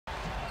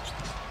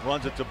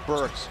Runs it to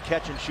Burks.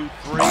 Catch and shoot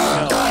three. Oh,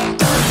 my!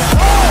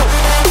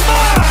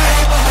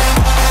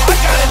 I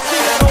gotta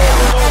see that over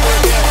and over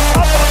again.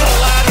 Up on the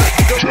ladder.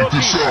 The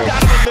rookie,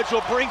 Donovan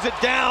Mitchell, brings it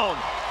down.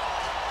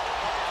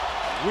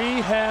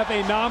 We have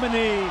a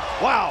nominee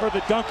for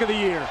the dunk of the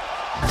year. That's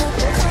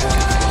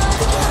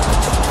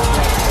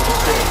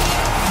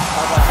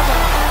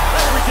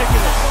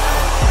ridiculous.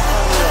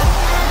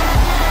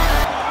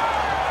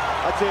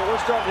 I tell you, we're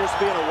starting to just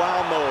be in a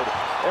wow mode.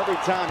 Every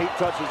time he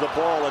touches the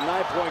ball, a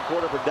 9-point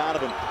quarter for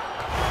Donovan.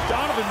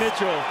 Donovan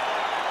Mitchell,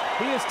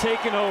 he has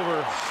taken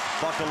over.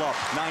 Buckle up,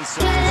 9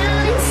 seconds.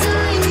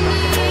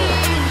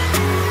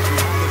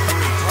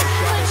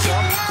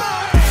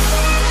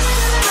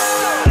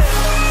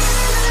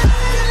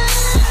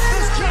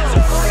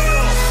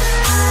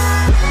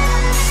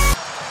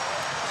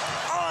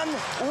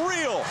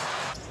 Unreal.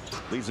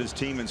 Leads his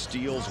team in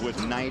steals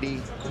with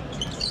 90.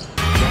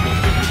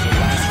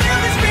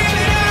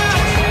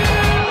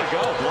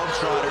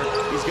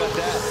 Globetrotter, he's got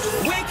that.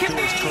 We can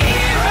be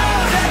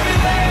heroes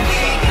everywhere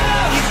we go.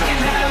 We can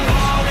have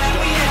all that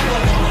we ever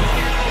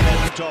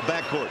want. Utah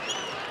backcourt.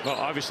 Well,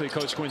 obviously,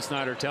 Coach Quinn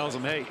Snyder tells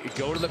him, hey,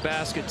 go to the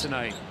basket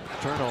tonight.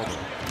 Turnover.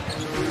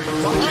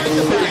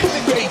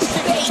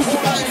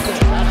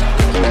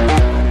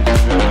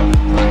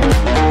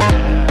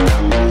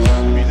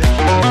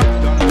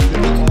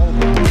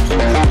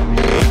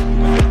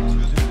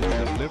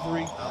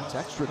 Delivery, that's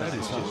extra. That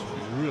is just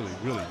really,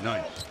 really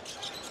nice.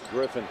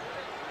 Griffin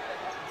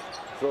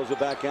throws it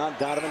back on.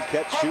 Donovan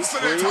catch, shoot,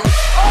 three.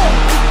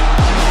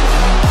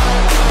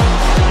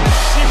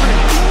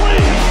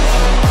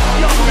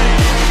 Young man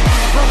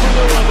from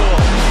Louisville.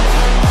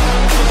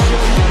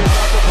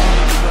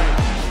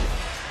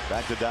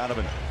 Back to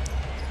Donovan.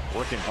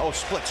 Working. Oh,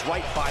 splits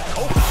right by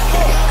Kobe.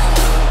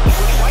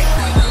 Right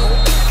by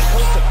Kobe.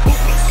 Close to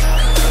Kobe.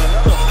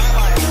 Another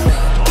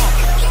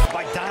highlight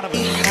by Donovan.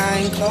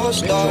 Behind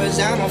closed doors,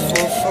 I'm a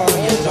fool for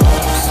your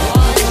loss.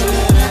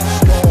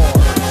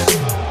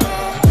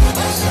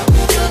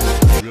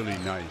 Really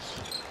nice.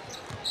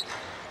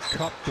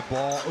 Cup the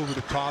ball over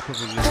the top of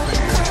his finger.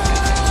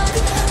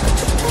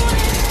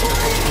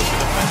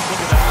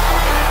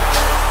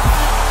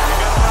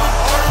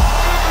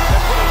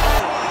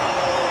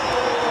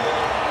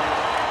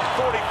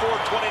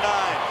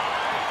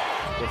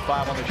 44-29. With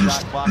 5 on the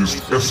shot clock. Leads to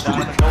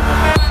Donovan.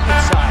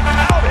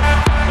 Inside. Out it.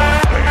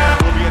 Gobert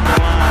will be at the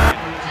line.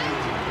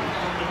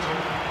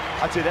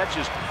 I'd say that's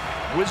just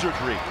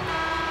wizardry.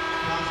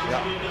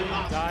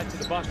 Dive to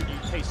the bucket, you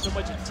pay so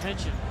much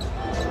attention. Up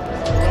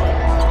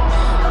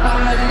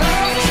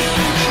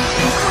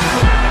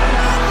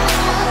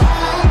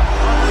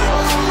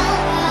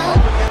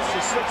against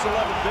the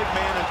 6'11" big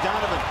man, and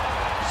Donovan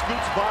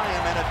scoots by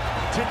him, and a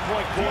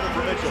 10-point quarter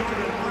for Mitchell.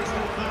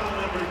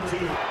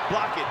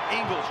 Block it,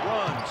 Ingles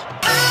runs.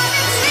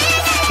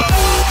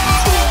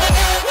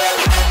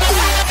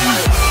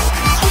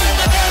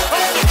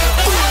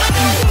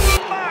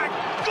 My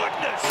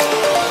goodness!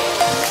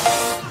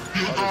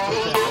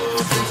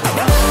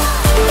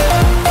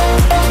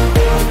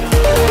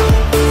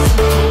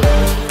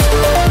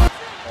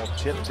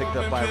 Tip picked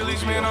up by Rubio.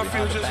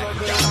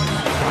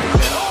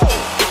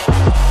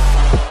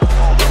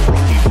 The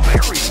rookie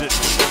buries it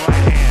with the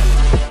right hand.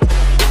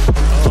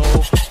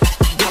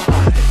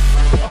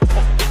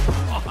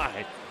 Oh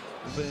my.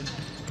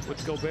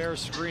 With Gobert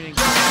screening.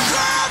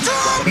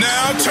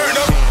 Now turn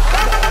up.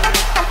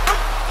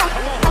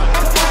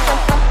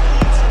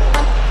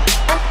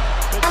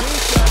 The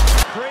dude's got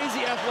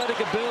crazy athletic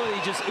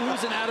ability just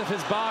oozing out of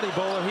his body,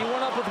 Bowler. He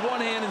went up with one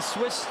hand and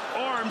switched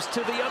arms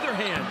to the other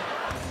hand.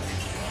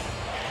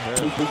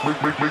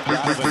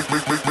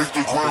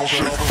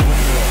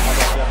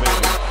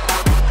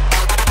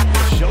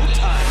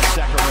 Showtime in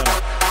Sacramento.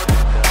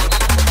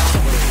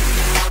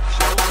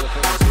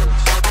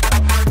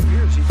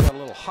 He's got a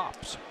little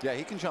hops. Yeah,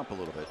 he can jump a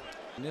little bit.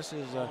 And this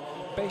is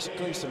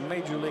basically some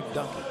major league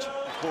dunkage.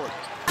 Court.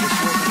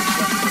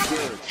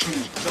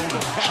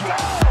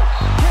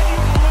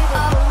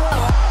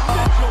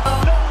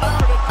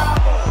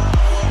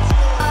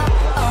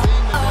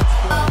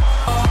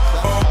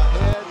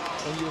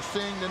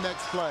 Seeing the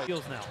next play.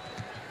 Feels now.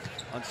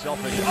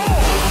 Unselfish.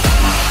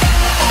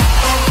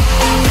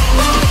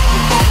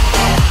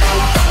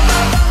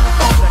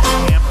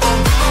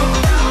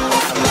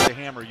 The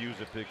hammer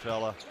use it, big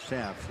fella.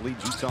 Staff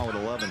leads Utah with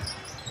 11.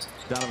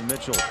 Donovan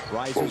Mitchell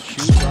rises,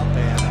 shoots up,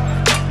 and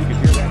you can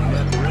hear that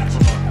net rip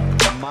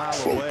from a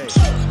mile away.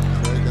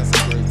 That's a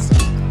great sign.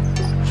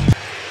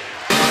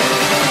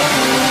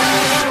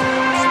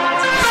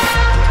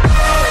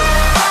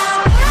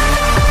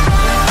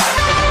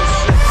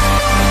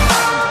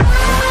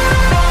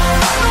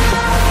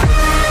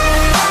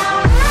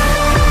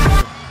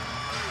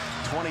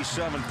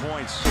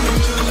 Points.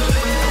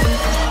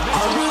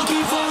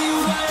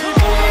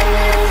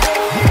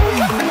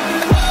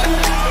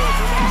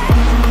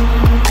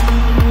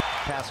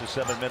 Past the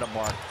 7-minute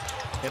mark.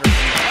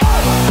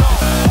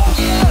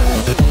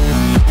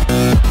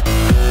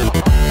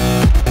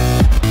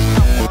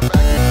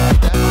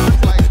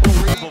 Like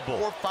 4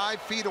 or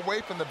 5 feet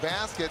away from the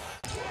basket.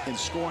 And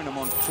scoring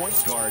among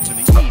point guards in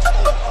the East.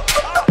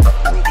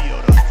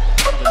 Rubio to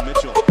Donovan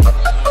Mitchell.